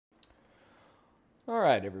All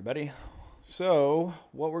right, everybody. So,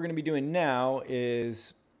 what we're going to be doing now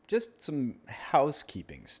is just some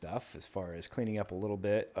housekeeping stuff as far as cleaning up a little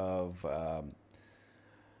bit of our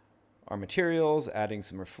materials, adding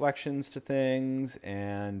some reflections to things,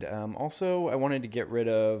 and also I wanted to get rid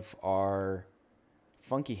of our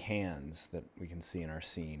funky hands that we can see in our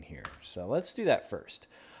scene here. So, let's do that first.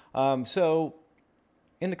 So,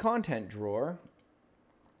 in the content drawer,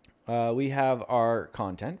 we have our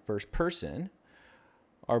content, first person,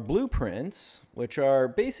 our blueprints, which are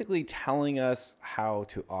basically telling us how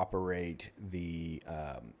to operate the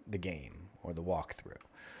game or the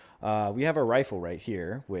walkthrough. We have our rifle right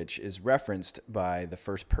here, which is referenced by the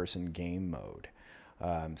first person game mode.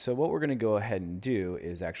 So what we're going to go ahead and do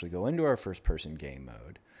is actually go into our first person game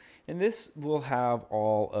mode. And this will have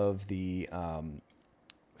all of the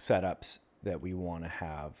setups that we want to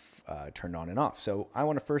have turned on and off. So I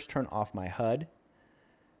want to first turn off my HUD.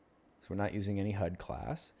 So we're not using any HUD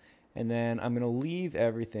class. And then I'm going to leave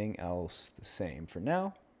everything else the same for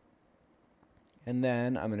now. And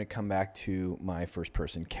then I'm going to come back to my first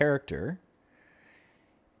person character.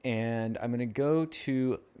 And I'm going to go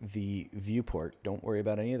to the viewport. Don't worry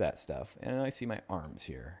about any of that stuff. And I see my arms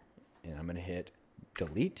here. And I'm going to hit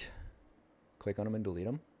delete. Click on them and delete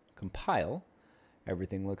them. Compile.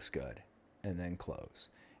 Everything looks good. And then close.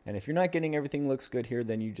 And if you're not getting everything looks good here,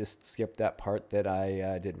 then you just skip that part that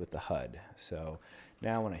I did with the HUD. So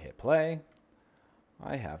now when I hit play,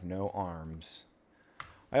 I have no arms.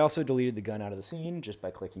 I also deleted the gun out of the scene just by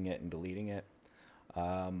clicking it and deleting it.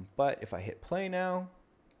 But if I hit play now,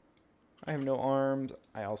 I have no arms.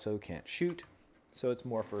 I also can't shoot, so it's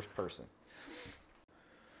more first person.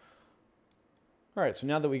 All right, so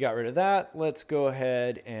now that we got rid of that, let's go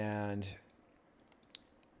ahead and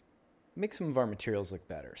make some of our materials look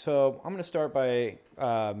better. So I'm going to start by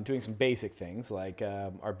doing some basic things like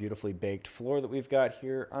our beautifully baked floor that we've got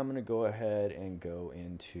here. I'm going to go ahead and go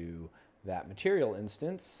into that material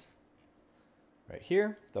instance right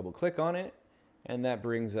here, double click on it, and that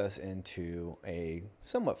brings us into a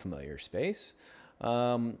somewhat familiar space.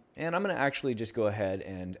 And I'm going to actually just go ahead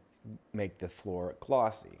and make the floor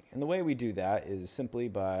glossy. And the way we do that is simply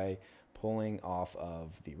by pulling off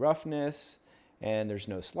of the roughness, and there's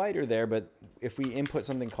no slider there, but if we input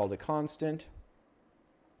something called a constant,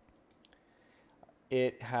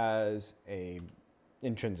 it has a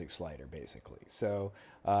intrinsic slider basically. So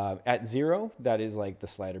at 0, that is like the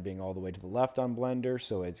slider being all the way to the left on Blender,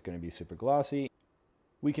 so it's going to be super glossy.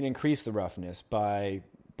 We can increase the roughness by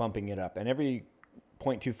bumping it up, and every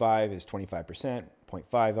 0.25 is 25%,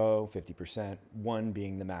 0.50, 50%, 1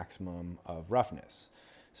 being the maximum of roughness.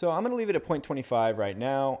 So I'm going to leave it at 0.25 right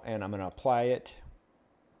now, and I'm going to apply it.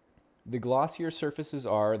 The glossier surfaces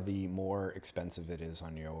are, the more expensive it is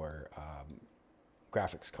on your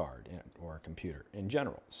graphics card or computer in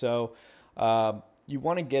general. So you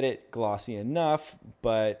want to get it glossy enough,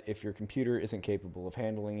 but if your computer isn't capable of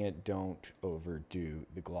handling it, don't overdo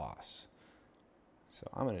the gloss. So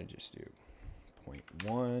I'm going to just do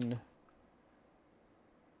 0.1.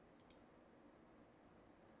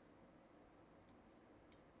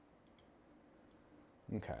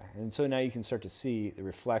 Okay, and so now you can start to see the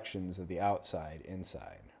reflections of the outside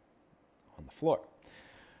inside on the floor.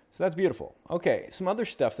 So that's beautiful. Okay, some other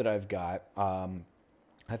stuff that I've got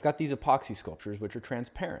these epoxy sculptures which are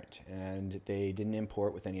transparent, and they didn't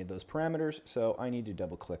import with any of those parameters, so I need to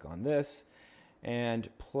double click on this and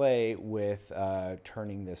play with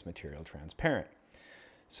turning this material transparent.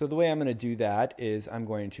 So the way I'm going to do that is I'm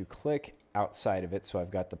going to click outside of it, so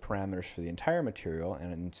I've got the parameters for the entire material,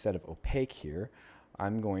 and instead of opaque here,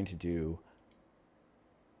 I'm going to do,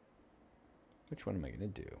 which one am I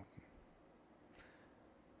going to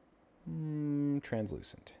do?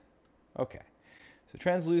 Translucent. Okay. So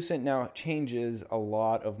translucent now changes a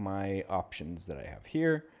lot of my options that I have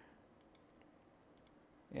here.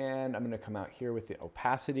 And I'm going to come out here with the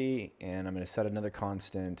opacity, and I'm going to set another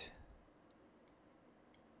constant.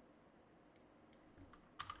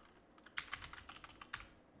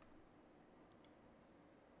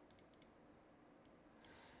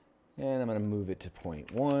 And I'm going to move it to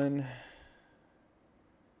 0.1,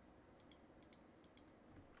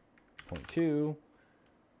 0.2,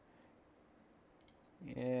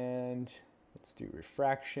 and let's do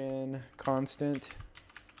refraction constant.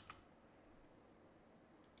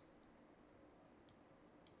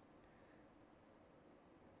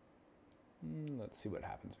 Let's see what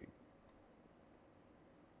happens. We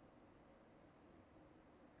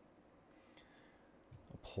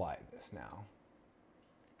apply this now.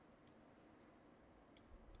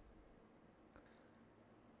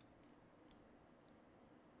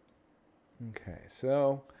 Okay,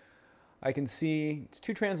 so I can see it's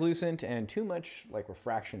too translucent and too much like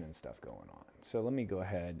refraction and stuff going on. So let me go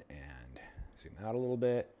ahead and zoom out a little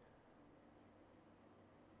bit.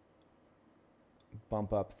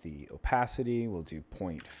 Bump up the opacity. We'll do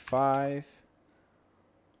 0.5.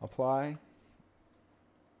 Apply.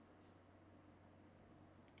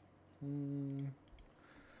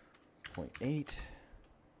 0.8.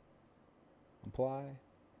 Apply.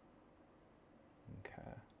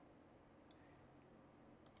 Okay.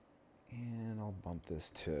 And I'll bump this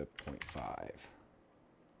to 0.5.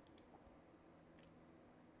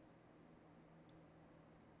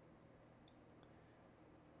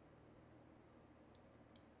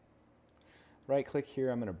 Right click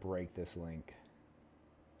here, I'm going to break this link.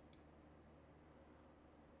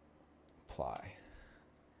 Apply.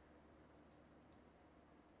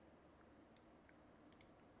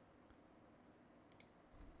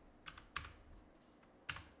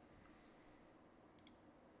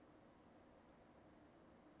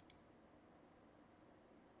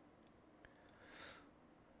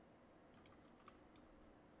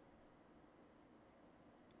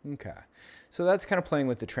 Okay, so that's kind of playing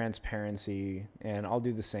with the transparency, and I'll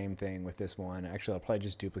do the same thing with this one. Actually, I'll probably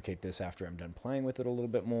just duplicate this after I'm done playing with it a little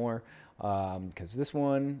bit more, because this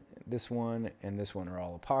one, and this one are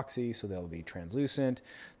all epoxy, so they'll be translucent.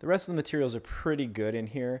 The rest of the materials are pretty good in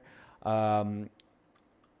here.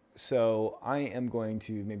 So I am going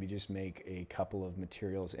to maybe just make a couple of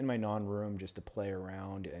materials in my non-room just to play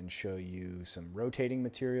around and show you some rotating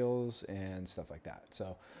materials and stuff like that.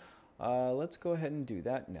 So let's go ahead and do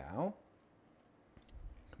that now.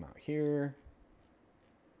 Come out here.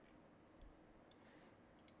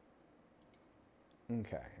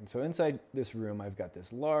 Okay, and so inside this room, I've got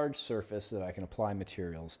this large surface that I can apply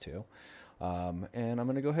materials to. And I'm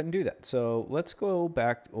going to go ahead and do that. So let's go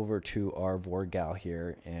back over to our Vorgal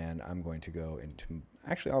here, and I'm going to go into,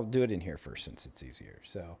 actually I'll do it in here first since it's easier.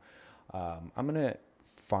 So I'm going to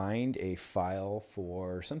find a file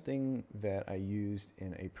for something that I used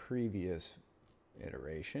in a previous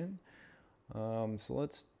iteration. So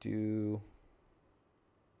let's do,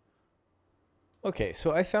 okay,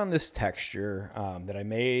 so I found this texture that I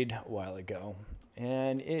made a while ago,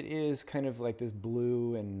 and it is kind of like this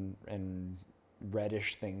blue and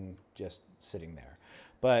reddish thing just sitting there.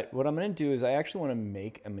 But what I'm going to do is I actually want to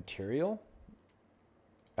make a material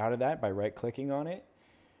out of that by right-clicking on it.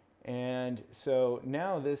 And so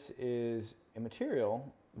now this is a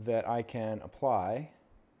material that I can apply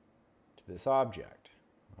to this object.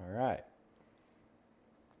 All right.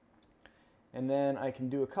 And then I can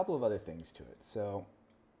do a couple of other things to it. So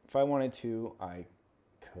if I wanted to, I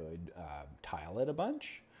could tile it a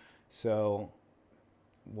bunch. So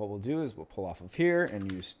what we'll do is we'll pull off of here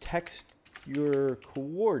and use text your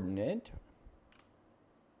coordinate.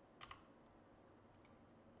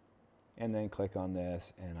 And then click on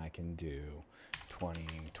this, and I can do 20,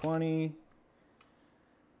 20,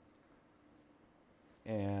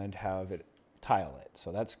 and have it tile it.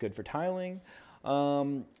 So that's good for tiling.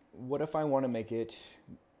 What if I want to make it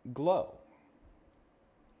glow?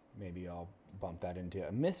 Maybe I'll bump that into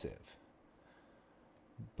emissive.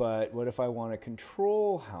 But what if I want to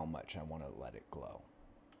control how much I want to let it glow?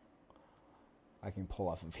 I can pull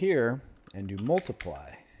off of here and do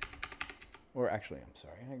multiply. Or actually, I'm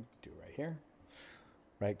sorry, I can do it right here.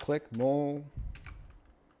 Right click, multiply.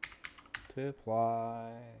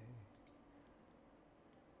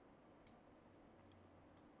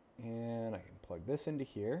 And I can plug this into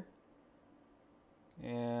here.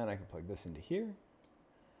 And I can plug this into here.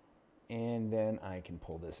 And then I can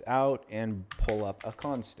pull this out and pull up a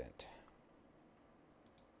constant.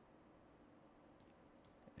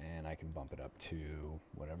 And I can bump it up to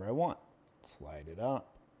whatever I want. Slide it up.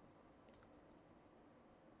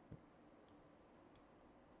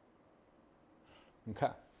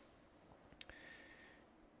 Okay.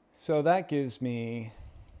 So that gives me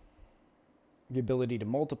the ability to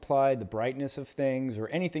multiply the brightness of things or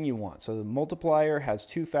anything you want. So the multiplier has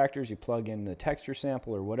two factors. You plug in the texture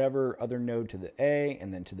sample or whatever other node to the A,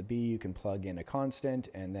 and then to the B you can plug in a constant,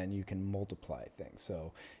 and then you can multiply things.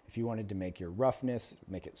 So if you wanted to make your roughness,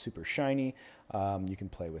 make it super shiny, you can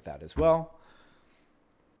play with that as well.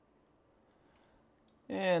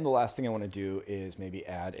 And the last thing I want to do is maybe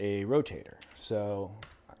add a rotator. So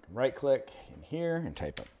I can right click in here and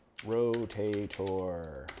type up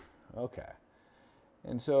rotator. Okay.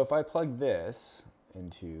 And so if I plug this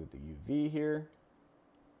into the UV here,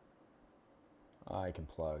 I can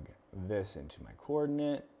plug this into my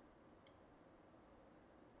coordinate.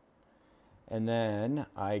 And then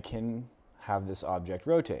I can have this object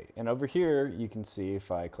rotate. And over here, you can see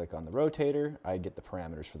if I click on the rotator, I get the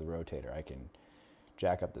parameters for the rotator. I can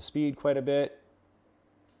jack up the speed quite a bit,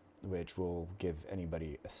 which will give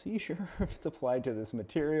anybody a seizure if it's applied to this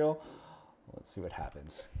material. Let's see what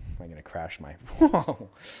happens. Am I going to crash my...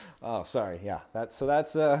 Oh, sorry. Yeah, that's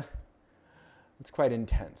quite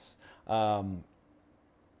intense. So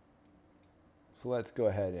let's go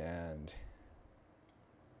ahead and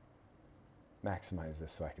maximize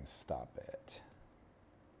this so I can stop it.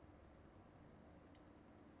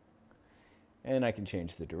 And I can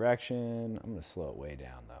change the direction. I'm going to slow it way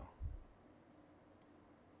down though.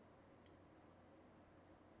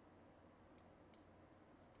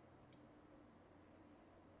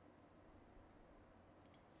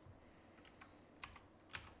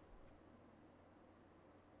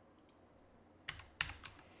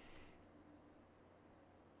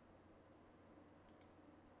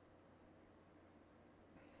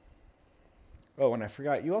 Oh, and I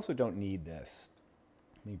forgot, you also don't need this.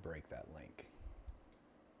 Let me break that link.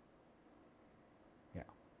 Yeah.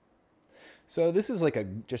 So this is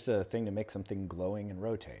like just a thing to make something glowing and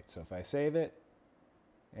rotate. So if I save it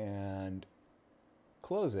and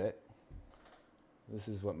close it, this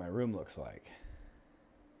is what my room looks like.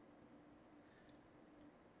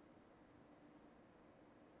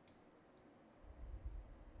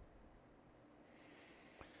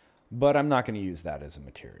 But I'm not going to use that as a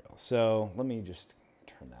material. So let me just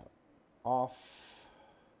turn that off.